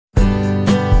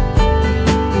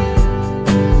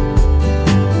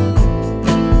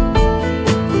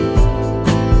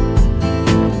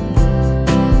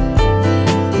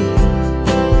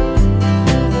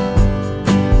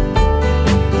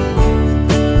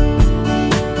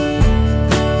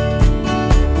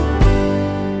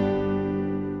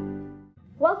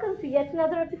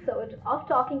of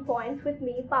Talking Points with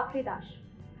me, Pakri Dash.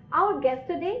 Our guest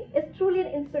today is truly an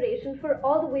inspiration for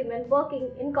all the women working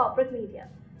in corporate media.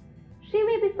 She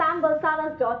may be Sam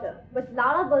Balsara's daughter, but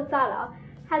Lara Balsara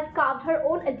has carved her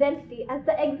own identity as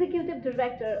the executive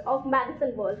director of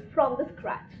Madison World from the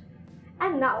scratch.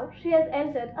 And now she has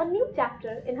entered a new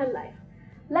chapter in her life.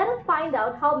 Let us find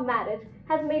out how marriage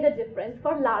has made a difference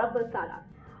for Lara Balsara.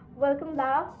 Welcome,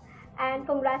 Lara, and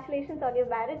congratulations on your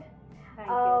marriage. Thank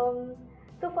you.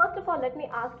 So first of all, let me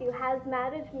ask you, has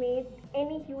marriage made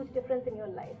any huge difference in your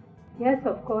life? Yes,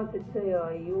 of course, it's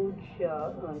a huge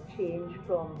change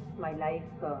from my life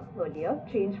earlier.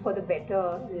 Change for the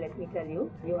better, let me tell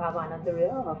you. You have another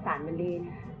family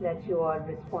that you are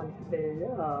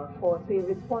responsible for. So your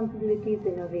responsibilities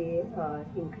in a way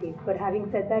increase. But having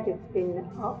said that, it's been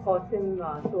awesome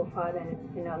so far, and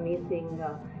it's been amazing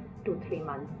 3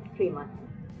 months.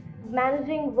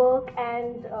 Managing work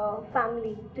and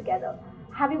family together.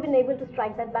 Have you been able to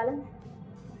strike that balance?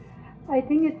 I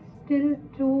think it's still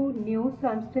too new, so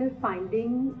I'm still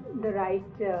finding the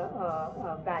right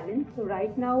balance. So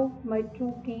right now, my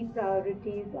two key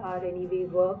priorities are anyway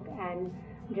work and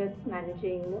just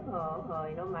managing,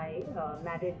 my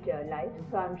married life.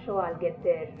 So I'm sure I'll get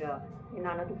there in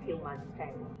another few months'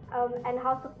 time. And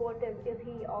how supportive is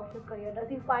he of your career? Does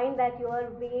he find that you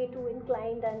are way too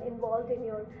inclined and involved in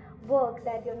your work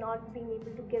that you're not being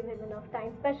able to give him enough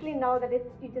time, especially now that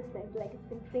you just said, like, it's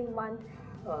been 3 months?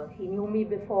 He knew me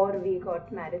before we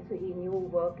got married, so he knew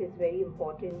work is very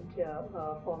important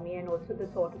for me, and also the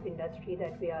sort of industry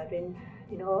that we are in.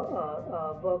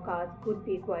 Work hours could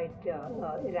be quite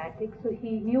erratic, so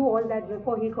he knew all that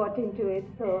before he got into it.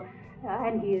 So,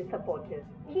 and he is supportive.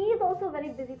 He is also a very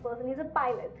busy person. He's a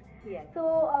pilot. Yes.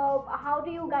 So, how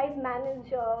do you guys manage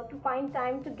to find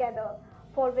time together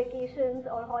for vacations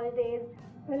or holidays?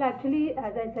 Well, actually,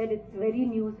 as I said, it's very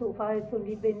new so far. It's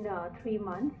only been 3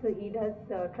 months, so he does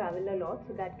travel a lot,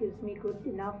 so that gives me good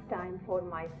enough time for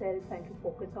myself and to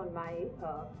focus on my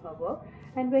work.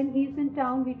 And when he's in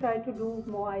town, we try to do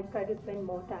more. I try to spend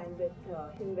more time with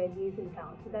him when he's in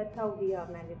town. So that's how we are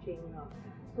managing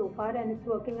so far, and it's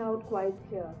working out quite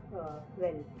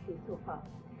well so far.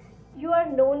 You are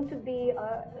known to be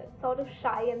a sort of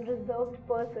shy and reserved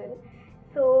person.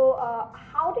 So,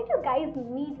 how did you guys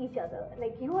meet each other?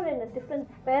 Like, you are in a different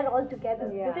sphere altogether,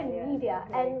 different media,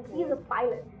 and he's a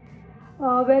pilot.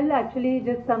 Well, actually,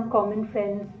 just some common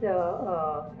friends,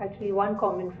 actually one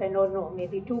common friend, or no,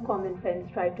 maybe two common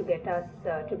friends tried to get us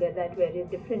together at various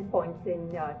different points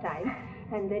in time.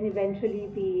 And then eventually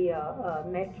we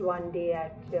met one day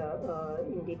at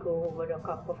Indigo over a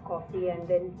cup of coffee, and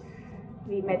then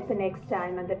we met the next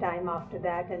time and the time after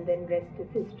that, and then rest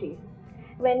is history.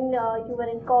 When you were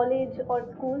in college or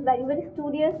school, were you very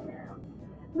studious?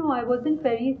 No, I wasn't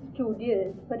very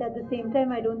studious, but at the same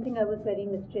time, I don't think I was very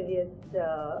mischievous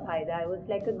either. I was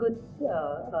like a good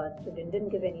student, didn't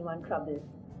give anyone trouble.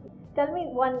 Tell me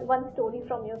one story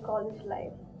from your college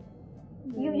life.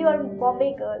 You are a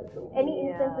Bombay girl, so any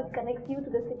instance that connects you to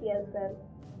the city as well?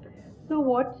 So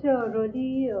what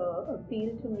really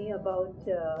appealed to me about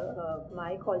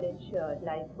my college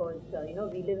life was,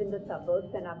 we live in the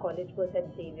suburbs, and our college was at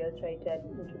Xavier's right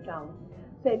into town.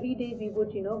 So every day we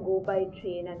would, go by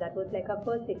train, and that was like our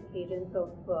first experience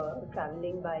of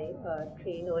traveling by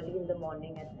train early in the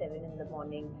morning at 7 in the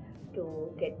morning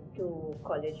to get to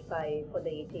college for the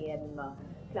 8 a.m.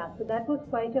 Class. So that was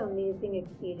quite an amazing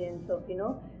experience of,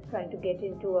 trying to get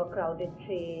into a crowded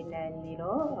train and,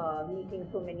 meeting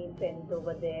so many friends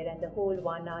over there, and the whole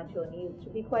 1 hour journey used to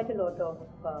be quite a lot of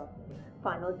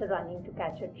fun. Also running to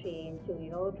catch a train, to,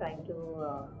 trying to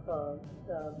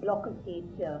block a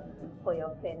seat for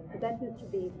your friends. So that used to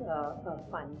be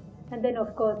fun. And then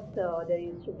of course there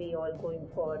used to be all going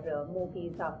for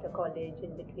movies after college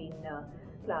in between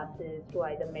classes to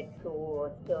either Metro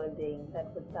or Sterling.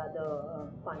 That was the other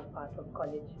fun part of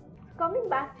college. Coming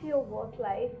back to your work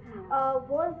life,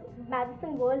 was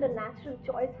Madison World a natural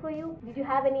choice for you? Did you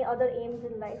have any other aims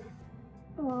in life?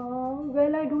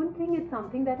 Well, I don't think it's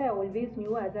something that I always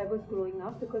knew as I was growing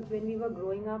up, because when we were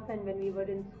growing up and when we were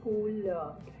in school,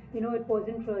 it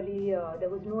wasn't really, there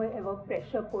was no ever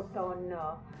pressure put on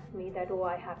me that,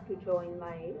 I have to join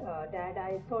my dad.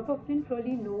 I sort of didn't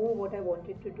really know what I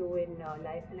wanted to do in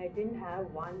life, and I didn't have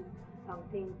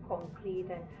something concrete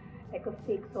and like a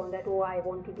fix on that, I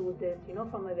want to do this,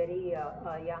 from a very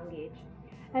young age.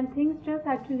 And things just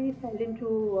actually fell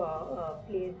into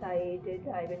place. I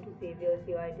went to Xavier's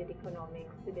here, I did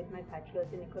economics, I did my bachelor's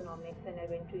in economics, and I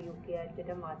went to UK, I did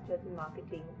a master's in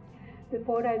marketing.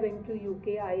 Before I went to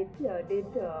UK, I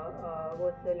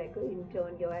was like an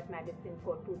intern here at Madison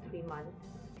for 2-3 months.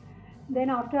 Then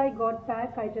after I got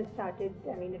back, I just started,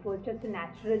 I mean, it was just a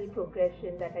natural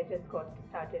progression that I just got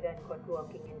started and got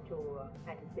working into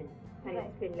Madison. And Right.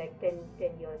 it's been like 10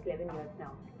 years, 11 years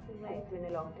now. Right. It's been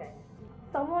a long time.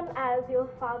 Someone as your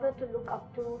father to look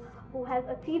up to, who has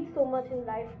achieved so much in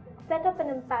life, set up an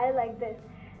empire like this.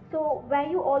 So were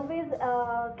you always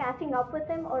catching up with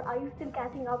him, or are you still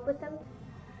catching up with him?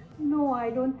 No, I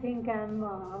don't think I'm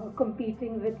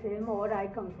competing with him or I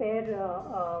compare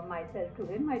myself to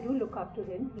him. I do look up to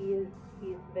him.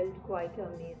 He's built quite an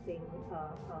amazing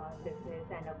business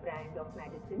and a brand of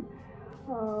Madison.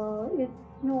 It's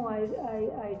no,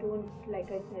 I don't,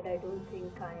 like I said, I don't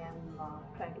think I am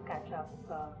trying to catch up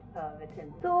with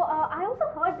him. So I also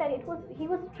heard that he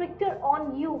was stricter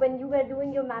on you when you were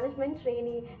doing your management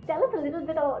trainee. Tell us a little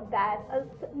bit about that.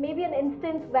 Maybe an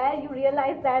instance where you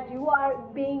realized that you are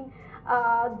being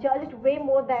judged way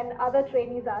more than other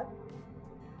trainees are.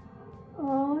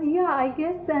 Yeah, I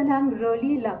guess, and I'm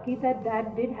really lucky that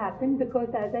that did happen because,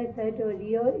 as I said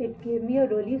earlier, it gave me a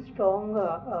really strong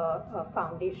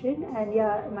foundation. And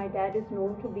yeah, my dad is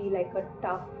known to be like a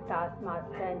tough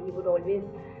taskmaster, and he would always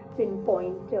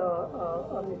pinpoint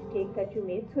a mistake that you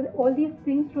made. So all these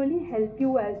things really help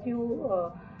you as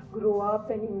you grow up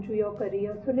and into your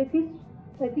career. So at least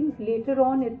I think later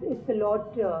on it's a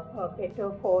lot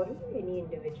better for any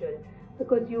individual,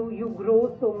 because you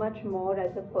grow so much more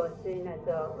as a person, as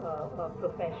a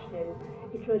professional.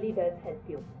 It really does help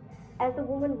you. As a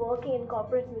woman working in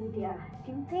corporate media,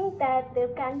 do you think that there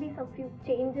can be some few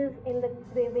changes in the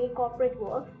way corporate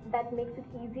works that makes it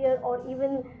easier or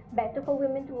even better for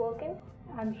women to work in?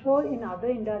 I'm sure in other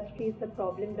industries the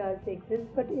problem does exist,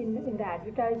 but in the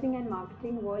advertising and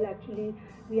marketing world, actually,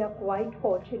 we are quite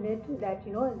fortunate that,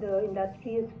 you know, the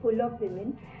industry is full of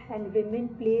women, and women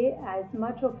play as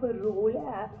much of a role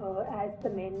as the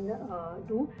men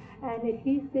do. And at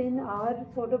least in our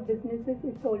sort of businesses,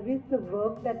 it's always the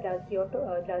work that does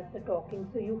the talking.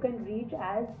 So you can reach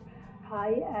as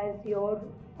high as your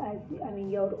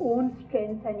own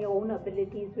strengths and your own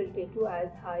abilities will take you as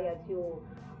high as you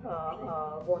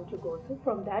want to go. So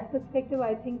from that perspective,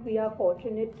 I think we are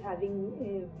fortunate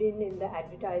having been in the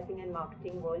advertising and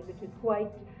marketing world, which is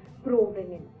quite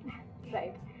pro-women.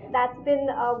 Right. That's been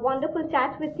a wonderful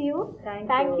chat with you.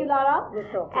 Thank you, Lara.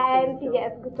 Good talking and to you.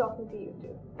 Yes, good talking to you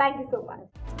too. Thank you so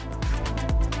much.